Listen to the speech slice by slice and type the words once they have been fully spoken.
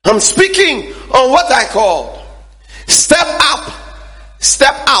I'm speaking on what I call Step Up,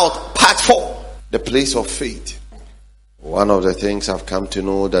 Step Out, Part 4, the place of faith. One of the things I've come to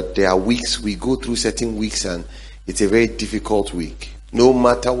know that there are weeks, we go through certain weeks and it's a very difficult week. No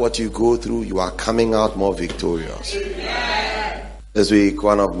matter what you go through, you are coming out more victorious. Yeah. This week,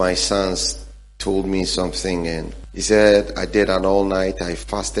 one of my sons told me something and he said, I did an all night, I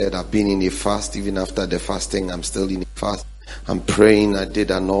fasted, I've been in a fast, even after the fasting, I'm still in a fast. I'm praying, I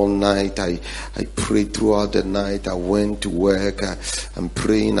did an all night, I prayed throughout the night, I went to work, I'm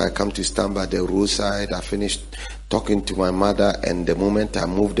praying, I come to stand by the roadside, I finished talking to my mother, and the moment I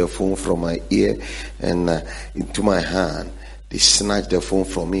moved the phone from my ear and into my hand, they snatched the phone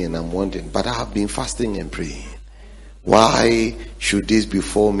from me, and I'm wondering, but I have been fasting and praying. Why should this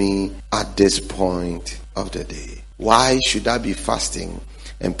befall me at this point of the day? Why should I be fasting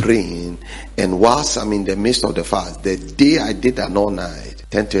and praying, and whilst I'm in the midst of the fast, the day I did an all night,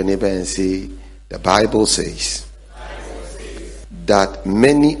 turn to your neighbor and say, the Bible says that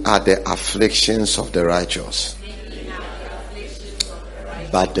many are the afflictions of the righteous,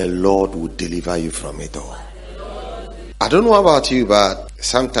 but the Lord will deliver you from it all. I don't know about you, but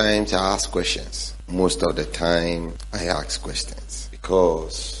sometimes I ask questions. Most of the time I ask questions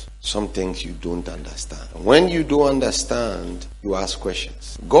because some things you don't understand. When you don't understand, you ask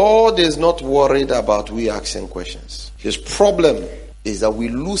questions. God is not worried about we asking questions. His problem is that we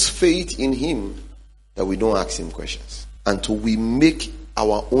lose faith in him, that we don't ask him questions until we make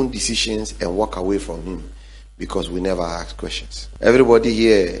our own decisions and walk away from him because we never ask questions. Everybody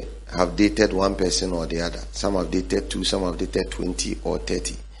here have dated one person or the other. Some have dated 2, some have dated 20 or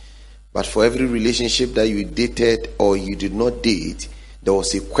 30. But for every relationship that you dated or you did not date, there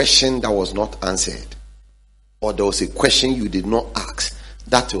was a question that was not answered, or there was a question you did not ask.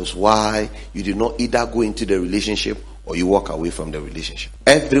 That was why you did not either go into the relationship or you walk away from the relationship.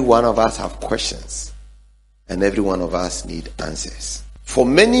 Every one of us have questions, and every one of us need answers. For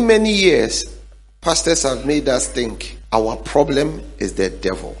many, many years, pastors have made us think our problem is the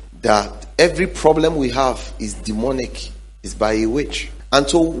devil, that every problem we have is demonic, is by a witch. And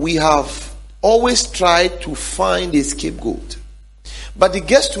so we have always tried to find a scapegoat. But it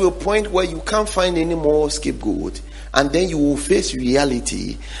gets to a point where you can't find any more scapegoat, and then you will face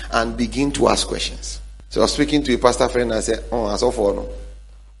reality and begin to ask questions. So I was speaking to a pastor friend and I said, I saw for no.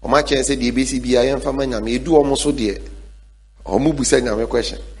 My chance said the ABCB I am family me do almost so dear.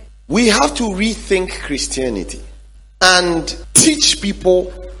 Question. We have to rethink Christianity and teach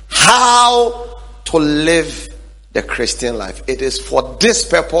people how to live the Christian life. It is for this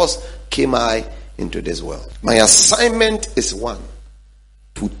purpose came I into this world. My assignment is one: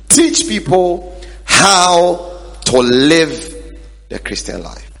 to teach people how to live the Christian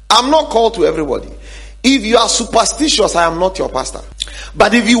life. I'm not called to everybody. If you are superstitious, I am not your pastor.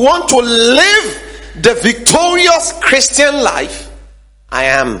 But if you want to live the victorious Christian life, I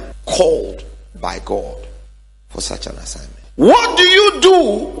am called by God for such an assignment. What do you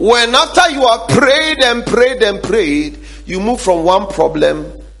do when after you have prayed and prayed and prayed, you move from one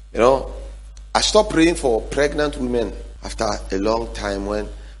problem? I stopped praying for pregnant women after a long time. When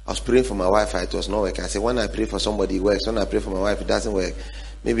I was praying for my wife, it was not working. I said, when I pray for somebody, it works. When I pray for my wife, it doesn't work.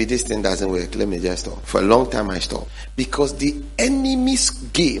 Maybe this thing doesn't work. Let me just stop. For a long time, I stopped. Because the enemy's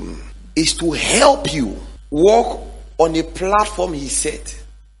game is to help you walk on a platform he set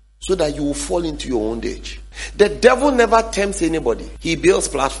so that you will fall into your own ditch. The devil never tempts anybody. He builds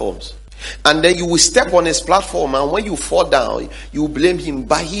platforms. And then you will step on his platform, and when you fall down, you blame him.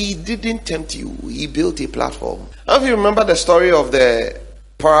 But he didn't tempt you. He built a platform. Now, if you remember the story of the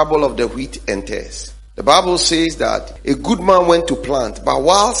parable of the wheat and tares, the Bible says that a good man went to plant, but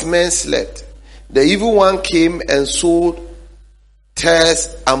whilst men slept, the evil one came and sowed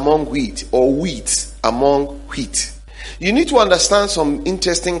tares among wheat, or weeds among wheat. You need to understand some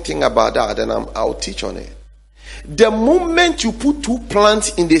interesting thing about that, and I'll teach on it. The moment you put two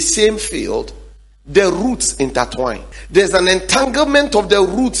plants in the same field, the roots intertwine. There's an entanglement of the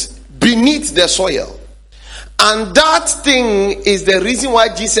roots beneath the soil. And that thing is the reason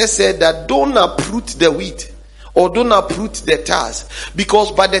why Jesus said that don't uproot the wheat or don't uproot the tares.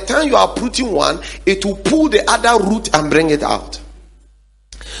 Because by the time you are uprooting one, it will pull the other root and bring it out.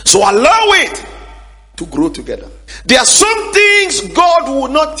 So allow it to grow together. There are some things God will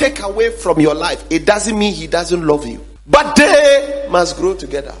not take away from your life. It doesn't mean he doesn't love you, but they must grow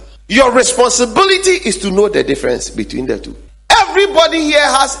together. Your responsibility is to know the difference between the two. Everybody here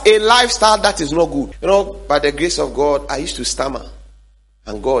has a lifestyle that is not good. By the grace of God, I used to stammer,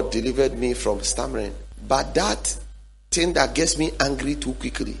 and God delivered me from stammering. But that thing that gets me angry too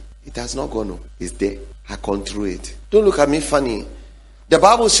quickly, it has not gone on. It's there. I control it. Don't look at me funny. The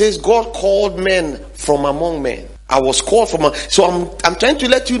Bible says God called men from among men. I was called from. So I'm trying to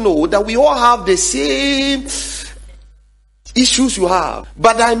let you know that we all have the same issues you have.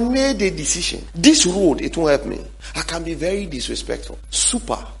 But I made a decision. This road, it won't help me. I can be very disrespectful.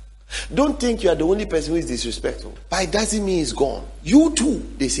 Super. Don't think you are the only person who is disrespectful. But it doesn't mean it's gone. You too,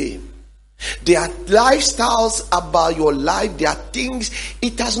 the same. There are lifestyles about your life. There are things,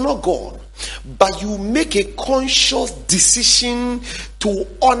 it has not gone. But you make a conscious decision to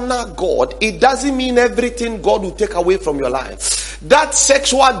honor God. It doesn't mean everything God will take away from your life. That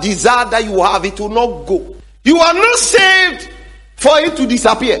sexual desire that you have, it will not go. You are not saved for it to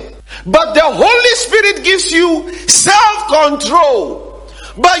disappear. But the Holy Spirit gives you self-control.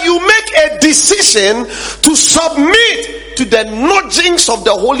 But you make a decision to submit to the nudgings of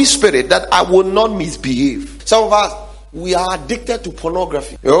the Holy Spirit that I will not misbehave. Some of us, we are addicted to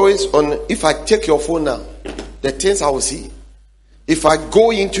pornography. You're always on. If I take your phone now, the things I will see. If I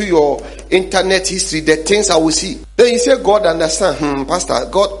go into your internet history, the things I will see. Then you say, God understand. Pastor,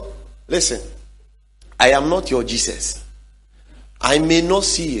 God, listen. I am not your Jesus. I may not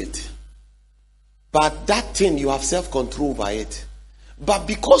see it. But that thing, you have self-control by it. But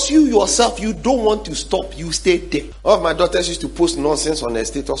because you yourself, you don't want to stop, you stay there. All of my daughters used to post nonsense on their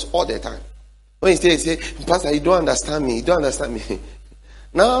status all the time. When you say, Pastor, you don't understand me. You don't understand me.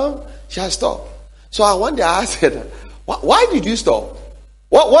 Now, she has stopped. So one day I asked her, why did you stop?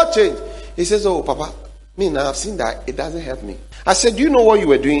 What changed? He says, oh, Papa, me now, I've seen that. It doesn't help me. I said, do you know what you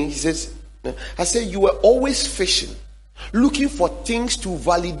were doing? He says, no. I said, you were always fishing, looking for things to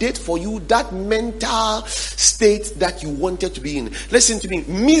validate for you that mental state that you wanted to be in. Listen to me.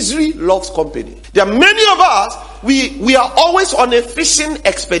 Misery loves company. There are many of us, we are always on a fishing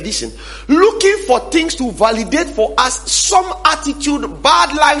expedition, looking for things to validate for us some attitude,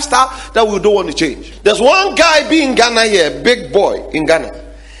 bad lifestyle that we don't want to change. There's one guy in Ghana here, big boy in Ghana.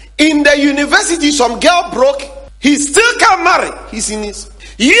 In the university, some girl broke. He still can't marry. He's in his.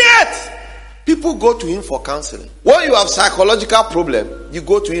 Yet, people go to him for counseling. When you have psychological problem, you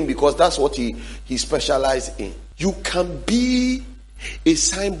go to him because that's what he specializes in. You can be a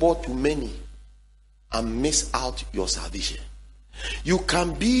signboard to many and miss out your salvation. You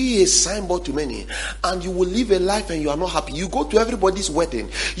can be a signboard to many and you will live a life and you are not happy. You go to everybody's wedding,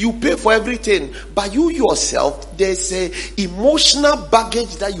 you pay for everything, but you yourself, there's a emotional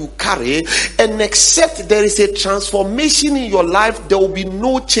baggage that you carry, and except there is a transformation in your life, there will be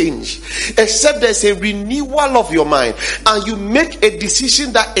no change except there's a renewal of your mind, and you make a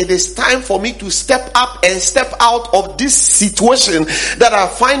decision that it is time for me to step up and step out of this situation that I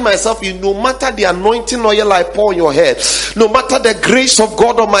find myself in. No matter the anointing oil I pour on your head, no matter the grace of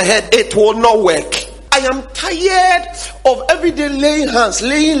God on my head, it will not work. I am tired of every day laying hands,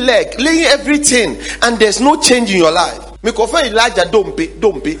 laying leg, laying everything, and there's no change in your life. You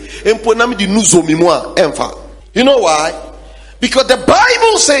know why? Because the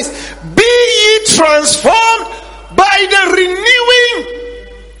Bible says, be ye transformed by the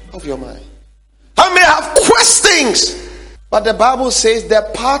renewing of your mind. I may have questions, but the Bible says the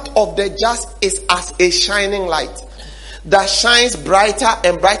path of the just is as a shining light that shines brighter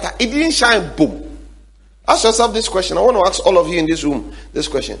and brighter. It didn't shine boom. Ask yourself this question. I want to ask all of you in this room this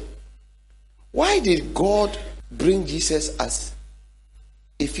question. Why did God bring Jesus as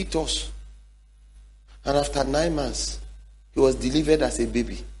a fetus, and after 9 months he was delivered as a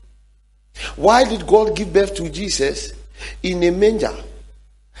baby? Why did God give birth to Jesus in a manger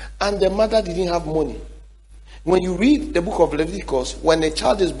and the mother didn't have money? When you read the book of Leviticus, when a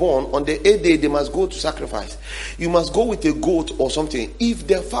child is born, on the 8th day, they must go to sacrifice. You must go with a goat or something. If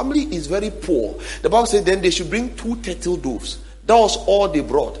their family is very poor, the Bible says then they should bring 2 turtle doves. That was all they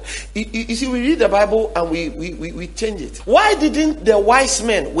brought. You see, we read the Bible and we change it. Why didn't the wise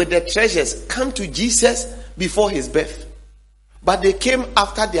men with the treasures come to Jesus before his birth? But they came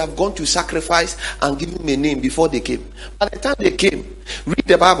after they have gone to sacrifice and give him a name before they came. By the time they came, read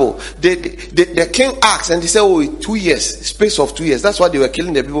the Bible, the king asked and they said, oh, 2 years, space of 2 years. That's why they were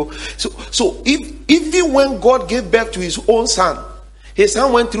killing the people. So even when God gave birth to his own son, his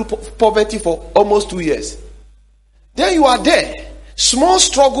son went through poverty for almost 2 years. Then you are there. Small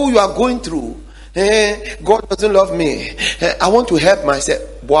struggle you are going through. God doesn't love me. I want to help myself.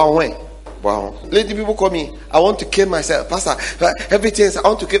 Wow. Lady people call me, I want to kill myself. Pastor, everything is I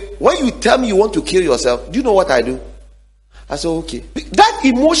want to kill. When you tell me you want to kill yourself, do you know what I do? I say, okay. That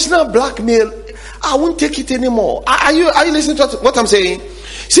emotional blackmail, I won't take it anymore. Are you listening to what I'm saying?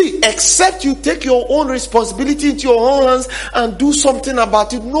 See, except you take your own responsibility into your own hands and do something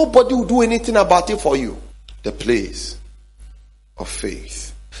about it, nobody will do anything about it for you. The place of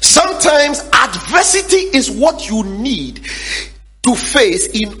faith. Sometimes adversity is what you need to face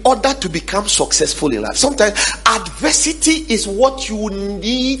in order to become successful in life. Sometimes adversity is what you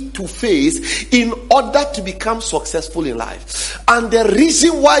need to face in order to become successful in life. And the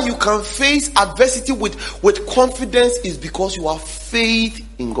reason why you can face adversity with confidence is because you have faith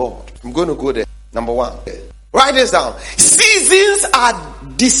in God. I'm going to go there. Number one. Write this down. Seasons are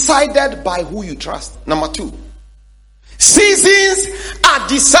decided by who you trust. Number two. Seasons are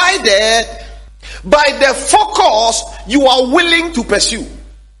decided by the focus you are willing to pursue.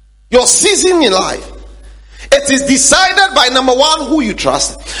 Your season in life. It is decided by number one, who you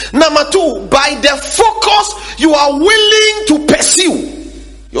trust. Number two, by the focus you are willing to pursue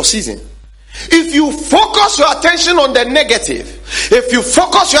your season. If you focus your attention on the negative, if you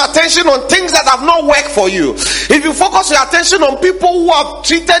focus your attention on things that have not worked for you, if you focus your attention on people who have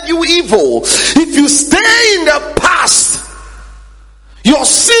treated you evil, if you stay in the past, your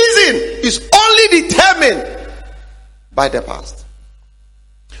season is only determined by the past.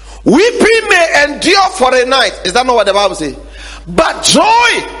 Weeping may endure for a night. Is that not what the Bible says? But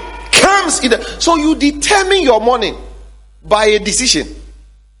joy comes in the... So you determine your morning by a decision.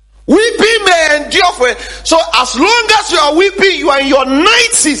 Weeping may endure for a... So as long as you are weeping, you are in your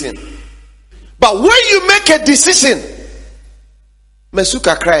night season. But when you make a decision,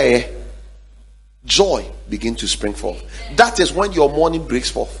 Mesuka cry, joy begin to spring forth. That is when your morning breaks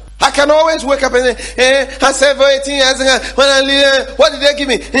forth. I can always wake up and say, I said for 18 years, what did they give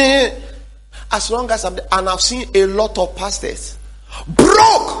me? As long as and I've seen a lot of pastors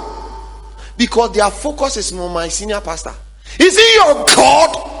broke because their focus is on my senior pastor. Is he your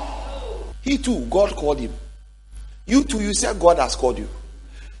God? He too, God called him. You too, you said God has called you.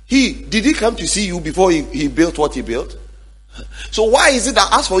 Did he come to see you before he built what he built? So why is it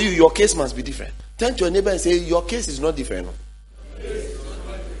that as for you, your case must be different? Turn to your neighbor and say, your case is not different.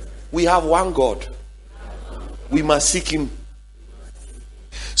 We have one God. We must seek him.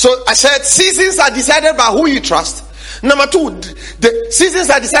 So I said seasons are decided by who you trust. Number two, the seasons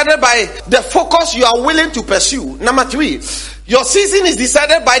are decided by the focus you are willing to pursue. Number three, your season is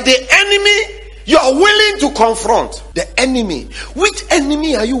decided by the enemy you are willing to confront. The enemy. Which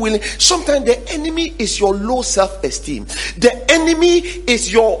enemy are you willing? Sometimes the enemy is your low self-esteem. The enemy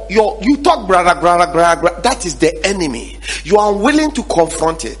is your you talk brother. That is the enemy. You are unwilling to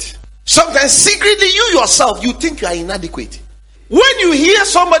confront it. Sometimes secretly you yourself, you think you are inadequate. When you hear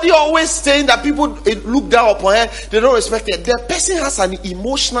somebody always saying that people look down upon her, they don't respect it, the person has an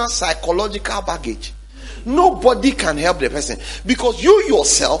emotional, psychological baggage. Nobody can help the person because you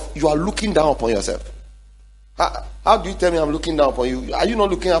yourself, you are looking down upon yourself. How do you tell me I'm looking down upon you? Are you not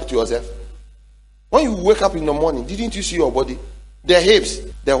looking up to yourself? When you wake up in the morning, didn't you see your body? The hips,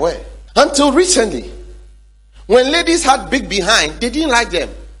 they were. Until recently, when ladies had big behind, they didn't like them.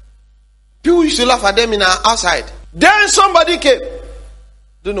 People used to laugh at them in our outside. Then somebody came.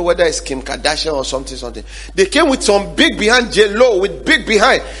 Don't know whether it's Kim Kardashian or something. They came with some big behind, J-Lo with big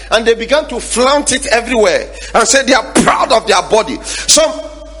behind, and they began to flaunt it everywhere and said they are proud of their body. So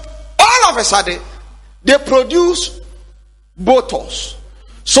all of a sudden, they produce Botox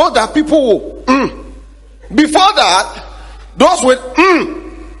so that people will Before that, those with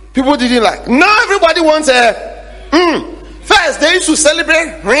people didn't like. Now everybody wants a First, they used to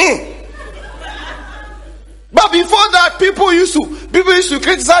celebrate But before that, people used to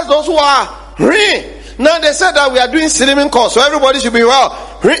criticize those who are Now they said that we are doing slimming course, so everybody should be well.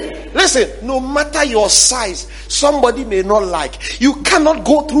 Listen, no matter your size, somebody may not like. You cannot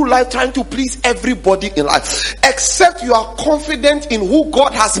go through life trying to please everybody in life. Except you are confident in who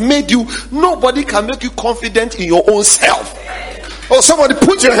God has made you. Nobody can make you confident in your own self. Oh, somebody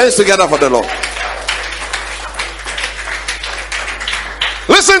put your hands together for the Lord.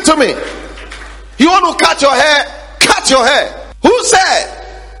 Listen to me. You want to cut your hair? Cut your hair. Who said,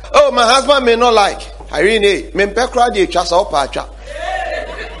 oh, my husband may not like. Irene, are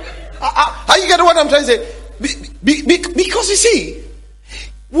you getting what I'm trying to say? Because you see,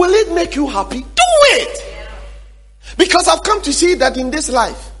 will it make you happy? Do it. Because I've come to see that in this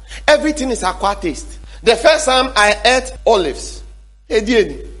life, everything is acquired taste. The first time I ate olives,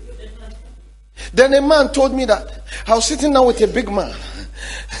 then a man told me that I was sitting down with a big man.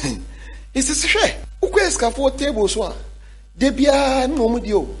 He says, "Hey, who is for table so? Debia no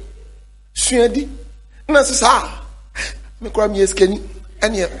mudio. Suedi." And I says, me cry me skinny.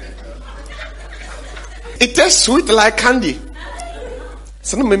 And it tastes sweet like candy.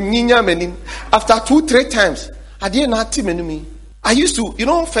 So after 2-3 times, I didn't have to me. I used to,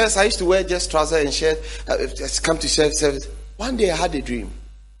 first I used to wear just trousers and shirt. Just come to service. One day I had a dream.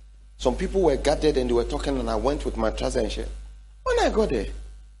 Some people were gathered and they were talking, and I went with my trousers and shirt. When I got there,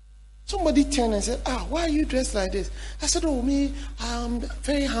 Somebody turned and said, why are you dressed like this? I said, oh, me, I'm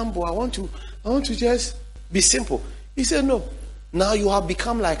very humble. I want to just be simple. He said, no. Now you have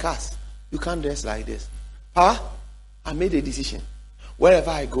become like us. You can't dress like this. I made a decision.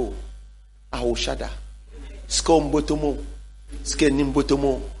 Wherever I go, I will shudder. Skombotomo,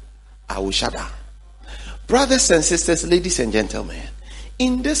 skenimbotomo, I will shudder. Brothers and sisters, ladies and gentlemen,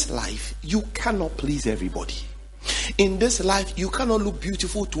 in this life, you cannot please everybody. In this life, you cannot look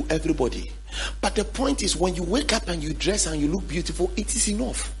beautiful to everybody. But the point is, when you wake up and you dress and you look beautiful, it is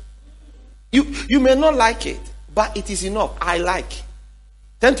enough. You may not like it, but it is enough. I like.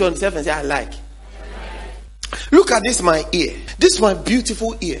 Turn to yourself and say, I like. Look at this, my ear. This is my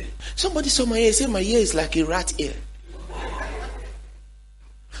beautiful ear. Somebody saw my ear, say my ear is like a rat ear.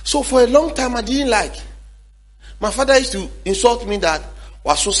 So for a long time, I didn't like. My father used to insult me that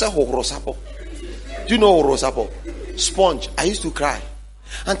wasose horosapo. Do you know horosapo? Sponge. I used to cry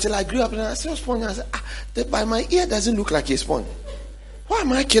until I grew up and I saw sponge. And I said, but my ear doesn't look like a sponge. Why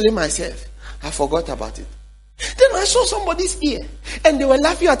am I killing myself? I forgot about it. Then I saw somebody's ear, and they were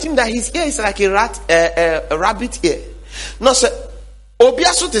laughing at him that his ear is like a rabbit ear. No, sir.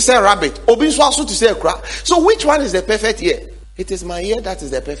 Obiasu to say rabbit, Obiasu to say crab. So which one is the perfect ear? It is my ear that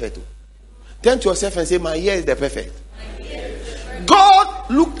is the perfect. Turn to yourself and say, my ear is the perfect. God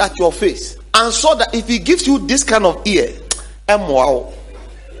looked at your face and saw that if he gives you this kind of ear, wow.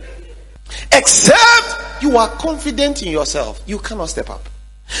 Except you are confident in yourself, you cannot step up.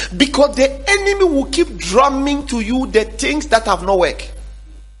 Because the enemy will keep drumming to you the things that have no work.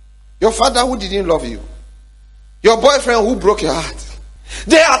 Your father who didn't love you, your boyfriend who broke your heart.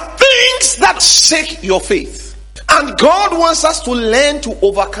 There are things that shake your faith. And God wants us to learn to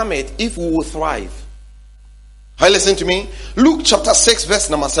overcome it if we will thrive. Hey, listen to me. Luke chapter 6 verse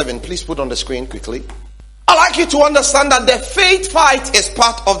number 7. Please put on the screen quickly. I'd like you to understand that the faith fight is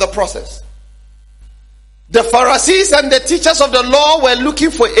part of the process. The Pharisees and the teachers of the law were looking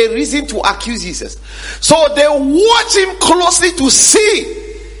for a reason to accuse Jesus. So they watched him closely to see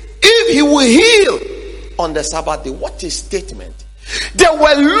if he will heal on the Sabbath day. What a statement. They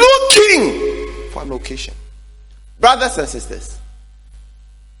were looking for an occasion. Brothers and sisters,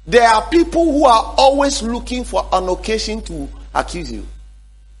 there are people who are always looking for an occasion to accuse you.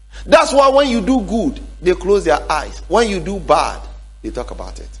 That's why when you do good, they close their eyes. When you do bad, they talk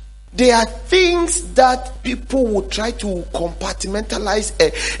about it. There are things that people will try to compartmentalize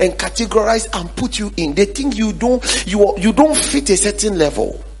and categorize and put you in. They think you don't fit a certain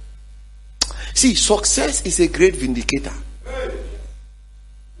level. See, success is a great vindicator.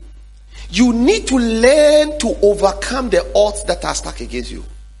 You need to learn to overcome the odds that are stacked against you.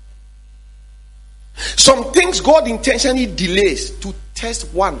 Some things God intentionally delays to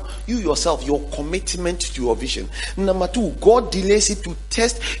test, one, you yourself, your commitment to your vision. Number two, God delays it to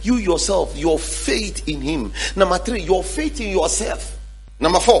test you yourself, your faith in him. Number three, your faith in yourself.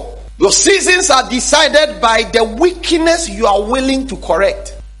 Number four, your seasons are decided by the weakness you are willing to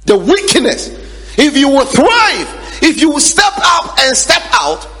correct. The weakness. If you will thrive, if you will step up and step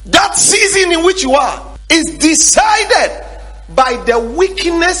out, that season in which you are is decided by the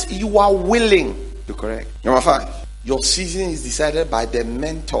weakness you are willing to correct. Number five, your season is decided by the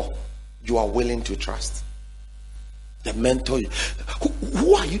mentor you are willing to trust. The mentor.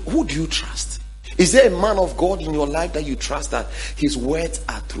 Who are you? Who do you trust? Is there a man of God in your life that you trust that his words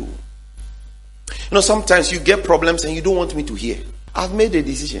are true? You know, sometimes you get problems and you don't want me to hear. I've made a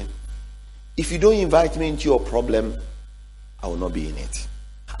decision. If you don't invite me into your problem, I will not be in it.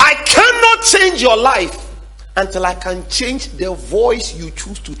 I cannot change your life until I can change the voice you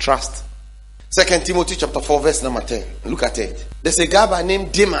choose to trust. 2 Timothy chapter 4 verse number 10. Look at it. There's a guy by name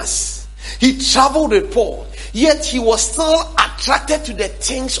Demas. He traveled with Paul, yet he was still attracted to the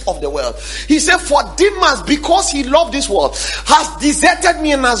things of the world. He said, for Demas, because he loved this world, has deserted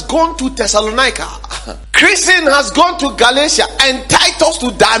me and has gone to Thessalonica. Christian has gone to Galatia and Titus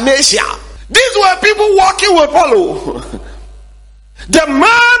to Dalmatia. These were people walking with Paul. The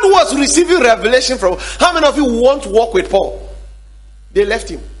man was receiving revelation from. How many of you want to walk with Paul? They left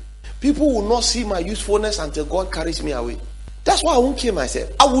him. People will not see my usefulness until God carries me away. That's why I won't kill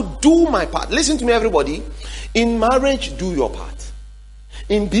myself. I will do my part. Listen to me, everybody. In marriage, do your part.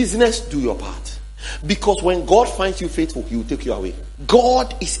 In business, do your part. Because when God finds you faithful, he will take you away.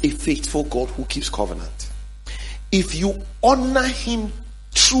 God is a faithful God who keeps covenant. If you honor him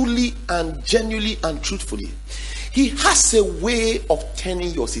truly and genuinely and truthfully, he has a way of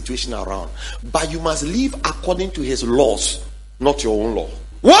turning your situation around. But you must live according to his laws, not your own law.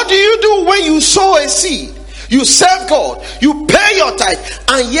 What do you do when you sow a seed? You serve God, you pay your tithe,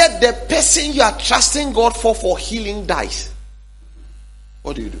 and yet the person you are trusting God for healing dies.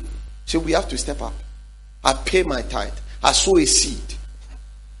 What do? So we have to step up. I pay my tithe. I sow a seed.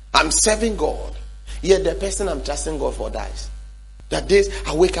 I'm serving God. Yet the person I'm trusting God for dies. That days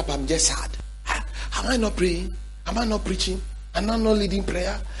I wake up, I'm just sad. Am I not praying? Am I not preaching? Am I not leading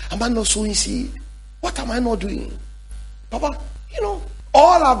prayer? Am I not sowing seed? What am I not doing? Papa,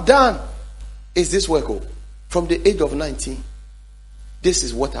 all I've done is this work. From the age of 19, this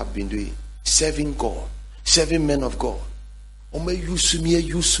is what I've been doing. Serving God. Serving men of God. I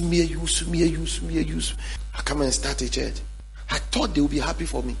come and start a church. I thought they would be happy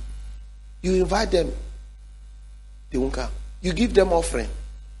for me. You invite them, they won't come. You give them offering,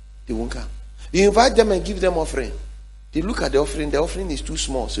 they won't come. You invite them and give them offering. They look at the offering is too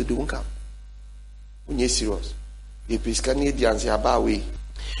small, so they won't come. When you're serious, you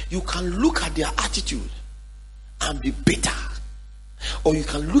can look at their attitude and be bitter. Or you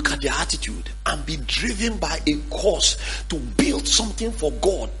can look at their attitude and be driven by a cause to build something for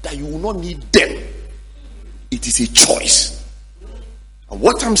God that you will not need them. It is a choice. And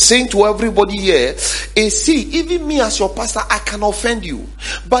what I'm saying to everybody here is, see, even me as your pastor, I can offend you.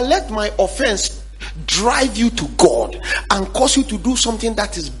 But let my offense drive you to God and cause you to do something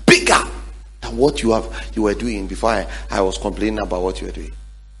that is bigger than what you were doing before I was complaining about what you were doing.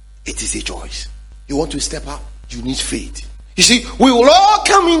 It is a choice. You want to step up? You need faith. You see, we will all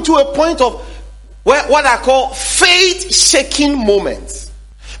come into a point of what I call faith-shaking moments.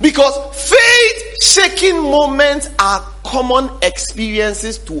 Because faith-shaking moments are common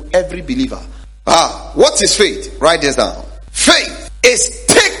experiences to every believer. What is faith? Write this down. Faith is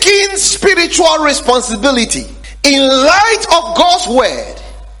taking spiritual responsibility in light of God's word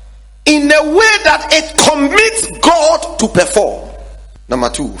in a way that it commits God to perform. Number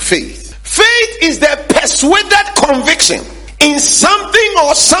 2, faith. Faith is the persuaded conviction in something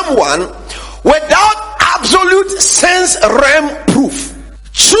or someone without absolute sense realm proof.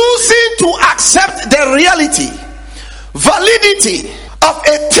 Choosing to accept the reality, validity of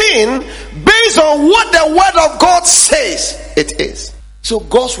a thing based on what the word of God says it is. So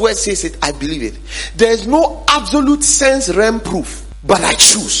God's word says it, I believe it. There is no absolute sense realm proof, but I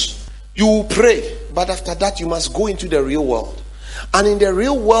choose. You will pray, but after that you must go into the real world. And in the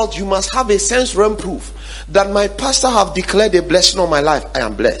real world, you must have a sense realm proof that my pastor have declared a blessing on my life. I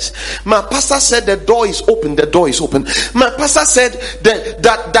am blessed. My pastor said the door is open. The door is open. My pastor said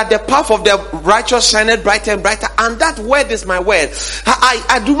that the path of the righteous shineth brighter and brighter. And that word is my word.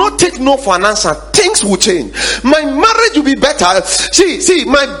 I do not take no for an answer. Things will change. My marriage will be better. See,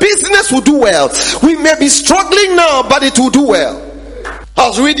 my business will do well. We may be struggling now, but it will do well. I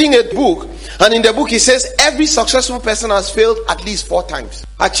was reading a book. And in the book, it says every successful person has failed at least 4 times.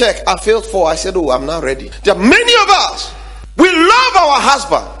 I checked. I failed 4. I said, I'm not ready. There are many of us. We love our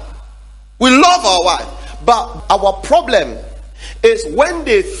husband. We love our wife. But our problem is when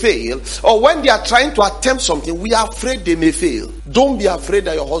they fail or when they are trying to attempt something, we are afraid they may fail. Don't be afraid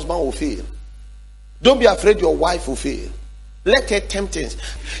that your husband will fail. Don't be afraid your wife will fail. Let her tempt things.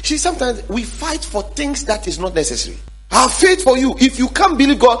 See, sometimes we fight for things that is not necessary. I have faith for you. If you can't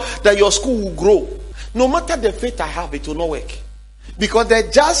believe God that your school will grow, no matter the faith I have, it will not work. Because the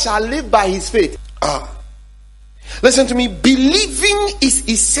just shall live by his faith. Listen to me. Believing is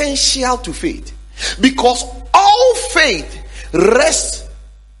essential to faith. Because all faith rests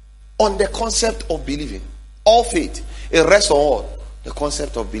on the concept of believing. All faith, it rests on the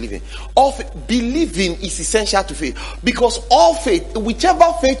concept of believing. Believing is essential to faith. Because all faith, whichever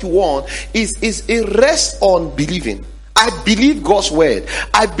faith you want, it rests on believing. I believe God's word.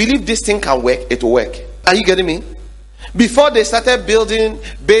 I believe this thing can work. It will work. Are you getting me? Before they started building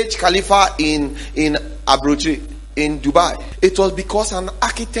Burj Khalifa in Abu Dhabi, in Dubai, it was because an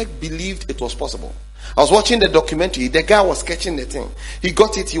architect believed it was possible. I was watching the documentary. The guy was sketching the thing. He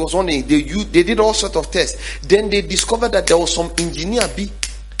got it. He was on it. They did all sorts of tests. Then they discovered that there was some engineer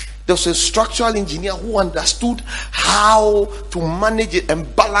There was a structural engineer who understood how to manage it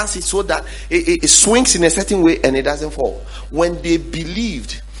and balance it so that it swings in a certain way and it doesn't fall. When they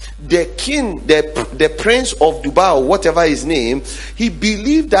believed, the king, the prince of Dubai or whatever his name, he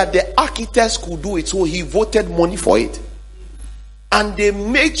believed that the architects could do it, so he voted money for it. And they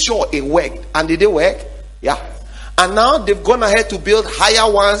made sure it worked. And did it work? Yeah. And now they've gone ahead to build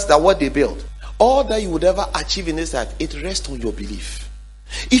higher ones than what they built. All that you would ever achieve in this life, it rests on your belief.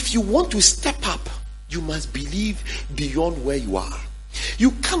 If you want to step up, you must believe beyond where you are.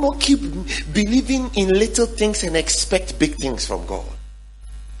 You cannot keep believing in little things and expect big things from God.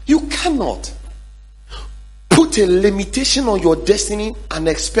 You cannot put a limitation on your destiny and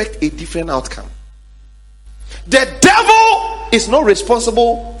expect a different outcome. The devil is not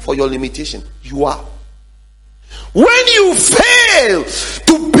responsible for your limitation. You are. When you fail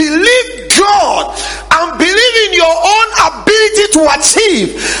to believe God and believe in your own ability to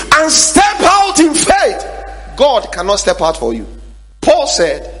achieve and step out in faith, God cannot step out for you. Paul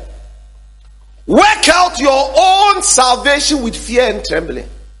said, work out your own salvation with fear and trembling.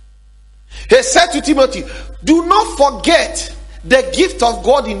 He said to Timothy, do not forget the gift of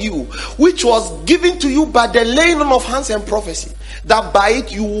God in you, which was given to you by the laying on of hands and prophecy, that by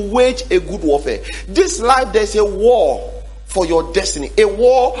it you will wage a good warfare. This life, there's a war for your destiny, a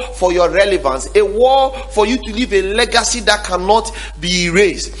war for your relevance, a war for you to leave a legacy that cannot be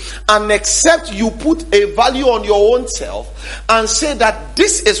erased. And except you put a value on your own self and say that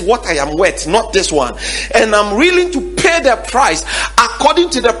this is what I am worth, not this one, and I'm willing to pay the price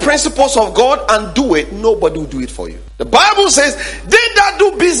according to the principles of God and do it, nobody will do it for you. The Bible says, they that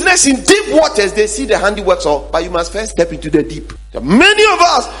do business in deep waters, they see the handiworks of, but you must first step into the deep. Many of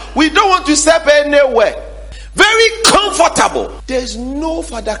us, we don't want to step anywhere. Very comfortable. There's no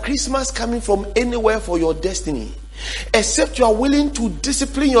Father Christmas coming from anywhere for your destiny, except you are willing to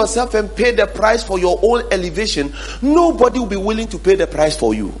discipline yourself and pay the price for your own elevation. Nobody will be willing to pay the price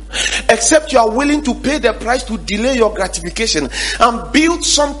for you, except you are willing to pay the price to delay your gratification and build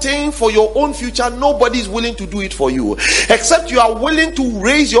something for your own future. Nobody is willing to do it for you, except you are willing to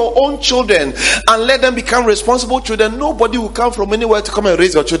raise your own children and let them become responsible children. Nobody will come from anywhere to come and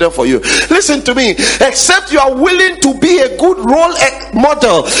raise your children for you. Listen to me. Except you are willing to be a good role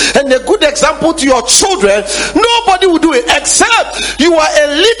model and a good example to your children, nobody will do it. Except you are a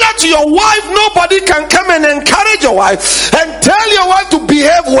leader to your wife, nobody can come and encourage your wife and tell your wife to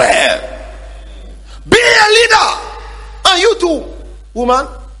behave well. Be a leader. And you too, woman,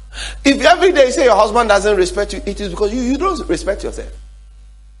 if every day you say your husband doesn't respect you, it is because you don't respect yourself.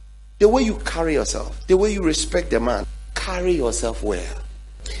 The way you carry yourself, the way you respect the man, carry yourself well.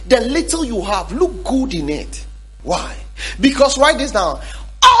 The little you have, look good in it. Why? Because write this down.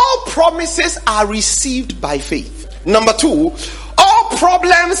 All promises are received by faith. Number 2, all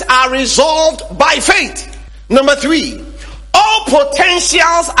problems are resolved by faith. Number 3, all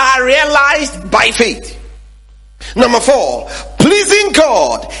potentials are realized by faith. Number 4, pleasing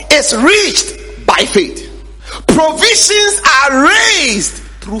God is reached by faith. Provisions are raised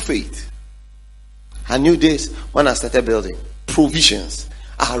through faith. I knew this when I started building. Provisions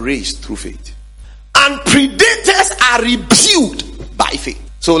are raised through faith. And predators are rebuked by faith.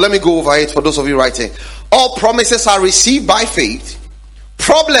 So let me go over it for those of you writing. All promises are received by faith.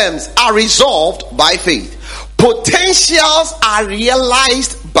 Problems are resolved by faith. Potentials are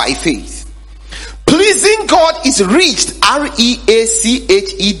realized by faith. Pleasing God is reached,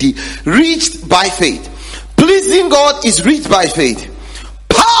 R-E-A-C-H-E-D, reached by faith. Pleasing God is reached by faith.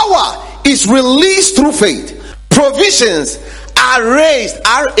 Power is released through faith. Provisions are raised,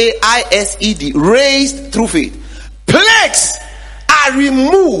 R-A-I-S-E-D, raised through faith. Plagues are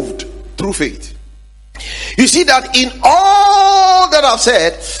removed through faith. You see that in all that I've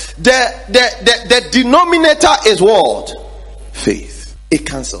said, the denominator is what? Faith. It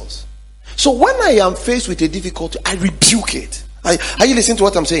cancels. So when I am faced with a difficulty, I rebuke it. Are you listening to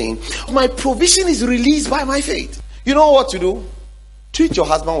what I'm saying? My provision is released by my faith. You know what to do? Treat your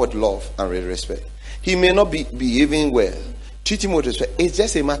husband with love and with respect. He may not be behaving well. Treat him with respect. It's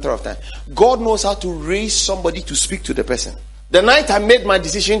just a matter of time. God knows how to raise somebody to speak to the person. The night I made my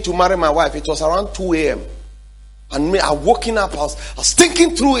decision to marry my wife, it was around 2 a.m. And I woken up, I was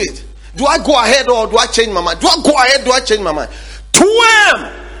thinking through it. Do I go ahead or do I change my mind? Do I go ahead, do I change my mind? 2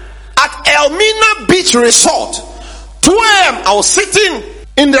 a.m. at Elmina Beach Resort. 2 a.m. I was sitting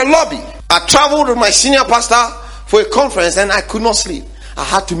in the lobby. I traveled with my senior pastor for a conference and I could not sleep. I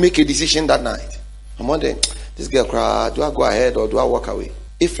had to make a decision that night. I'm wondering, this girl cried, do I go ahead or do I walk away?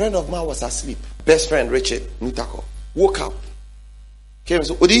 A friend of mine was asleep. Best friend, Richard Nutako, woke up. Came and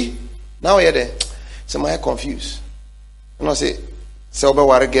said, Odi, now you're there. So I'm confused. And I say, Selba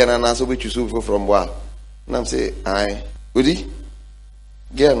war again and I said, we choose from where? And I'm saying, aye, Odi,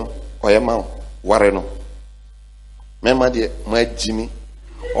 again, or your mouth, wareno. Remember the my Jimmy,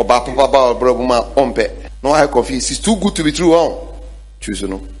 or Papa or Brabuma, Ompe. No, I confused. It's too good to be true. Choose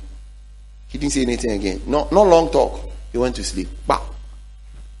no. He didn't say anything again. No long talk. He went to sleep. But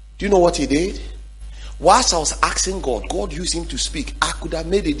do you know what he did? Whilst I was asking God, God used him to speak. I could have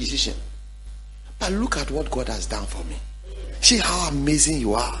made a decision. But look at what God has done for me. See how amazing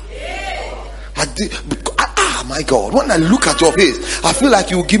you are. My God, when I look at your face, I feel like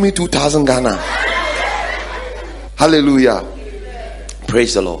you will give me 2,000 Ghana. Hallelujah.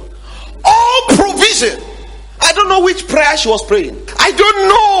 Praise the Lord. All provision. I don't know which prayer she was praying. I don't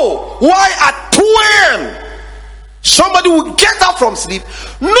know why at 2 a.m. Somebody will get up from sleep,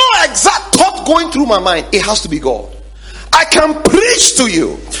 no exact thought going through my mind. It has to be God. I can preach to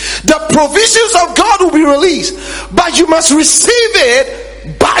you. The provisions of God will be released, but you must receive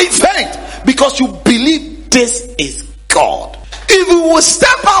it by faith, because you believe this is God. If we will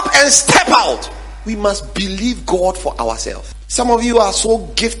step up and step out, we must believe God for ourselves. Some of you are so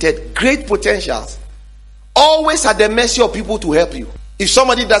gifted, great potentials, always at the mercy of people to help you. If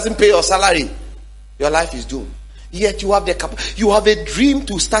somebody doesn't pay your salary, your life is doomed. Yet you have a dream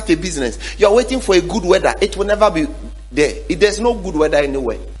to start a business. You are waiting for a good weather. It will never be there. There's no good weather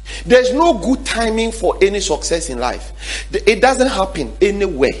anywhere. There's no good timing for any success in life. It doesn't happen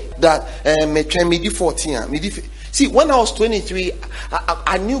anywhere. See, when I was 23,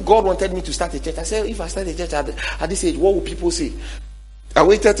 I knew God wanted me to start a church. I said, if I start a church at this age, what will people say? I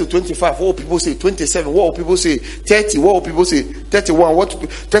waited to 25. What will people say? 27. What will people say? 30. What will people say? 31.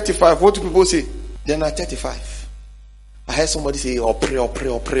 35. What do people say? Then at 35, I heard somebody say, "Oh, pray."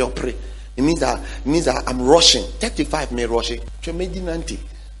 It means that I'm rushing. 35 may rushing. You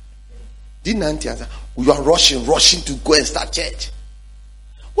are rushing to go and start church.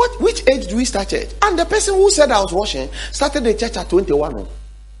 Which age do we start church? And the person who said I was rushing started the church at 21.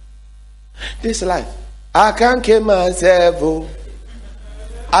 This life, I can't keep myself.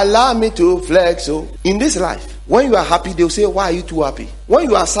 Allow me to flex. In this life, when you are happy, they'll say, "Why are you too happy?" When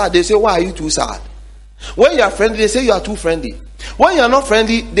you are sad, they say, "Why are you too sad?" When you are friendly, they say you are too friendly. When you are not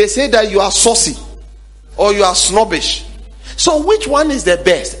friendly, they say that you are saucy or you are snobbish. So which one is the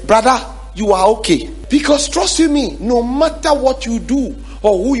best? Brother, you are okay. Because trust you me, no matter what you do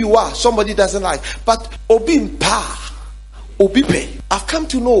or who you are, somebody doesn't like. But obi mpa, obi pay. I've come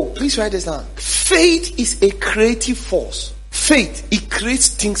to know, please write this down. Faith is a creative force. Faith, it creates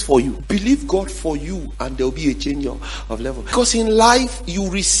things for you. Believe God for you and there will be a change of level. Because in life, you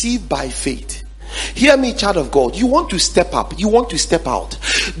receive by faith. Hear me, child of God. You want to step up. You want to step out.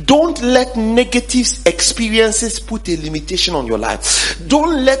 Don't let negative experiences put a limitation on your life.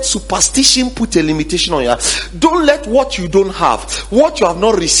 Don't let superstition put a limitation on your life. Don't let what you don't have, what you have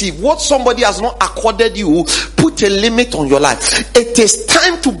not received, what somebody has not accorded you, put a limit on your life. It is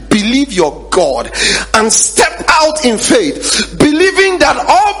time to believe your God and step out in faith, believing that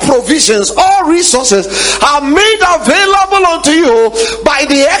all provisions, all resources are made available unto you by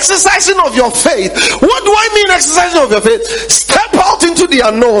the exercising of your faith. What do I mean exercising of your faith? Step out into the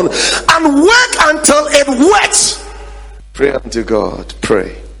unknown and work until it works. Pray unto God.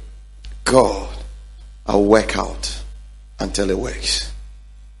 Pray. God, I'll work out until it works.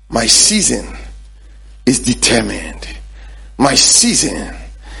 My season is determined. My season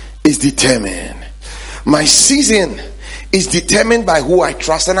is determined. My season is determined by who I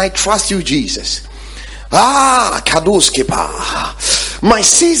trust, and I trust you, Jesus. My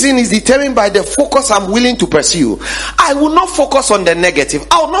season is determined by the focus I'm willing to pursue. I will not focus on the negative.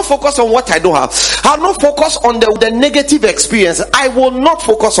 I will not focus on what I don't have. I will not focus on the negative experience. I will not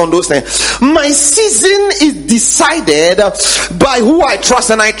focus on those things. My season is decided by who I trust,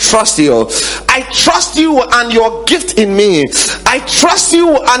 and I trust you. I trust you and your gift in me. I trust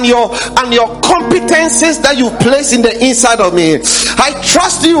you and your competencies that you place in the inside of me. I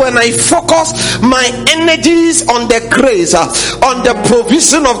trust you and I focus my energies on the grace, on the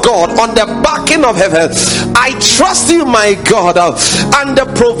provision of God, on the backing of heaven. I trust you, my God, and the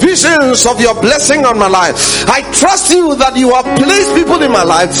provisions of your blessing on my life. I trust you that you have placed people in my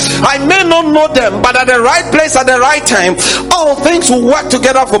life. I may not know them, but at the right place at the right time, all things will work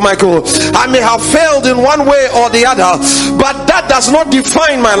together for my good. I may have failed in one way or the other, but that does not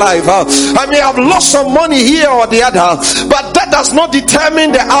define my life. I may have lost some money here or the other, but that does not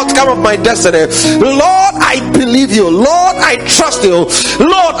determine the outcome of my destiny. Lord, I believe you. Lord, I trust you.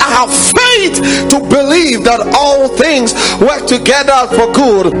 Lord, I have faith to believe that all things work together for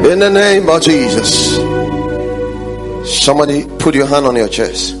good in the name of Jesus. Somebody put your hand on your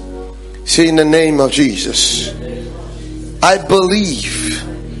chest. Say, in the name of Jesus, I believe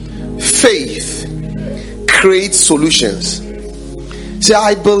faith creates solutions. Say,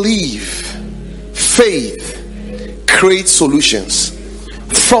 I believe faith creates solutions.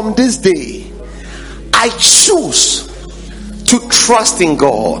 From this day, I choose to trust in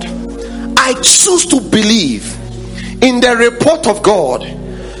God. I choose to believe in the report of God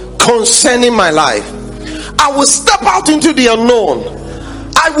concerning my life. I will step out into the unknown.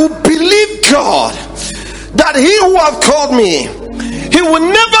 I will believe God that He who has called me, He will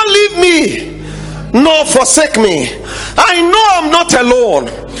never leave me nor forsake me. I know I'm not alone.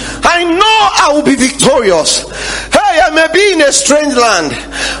 I know I will be victorious. Hey, I may be in a strange land,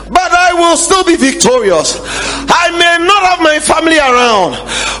 but I will still be victorious. I may not have my family around,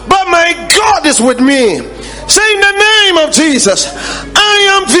 but my God is with me. Say, in the name of Jesus, I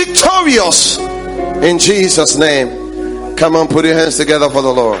am victorious. In Jesus' name. Come on, put your hands together for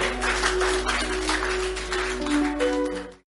the Lord.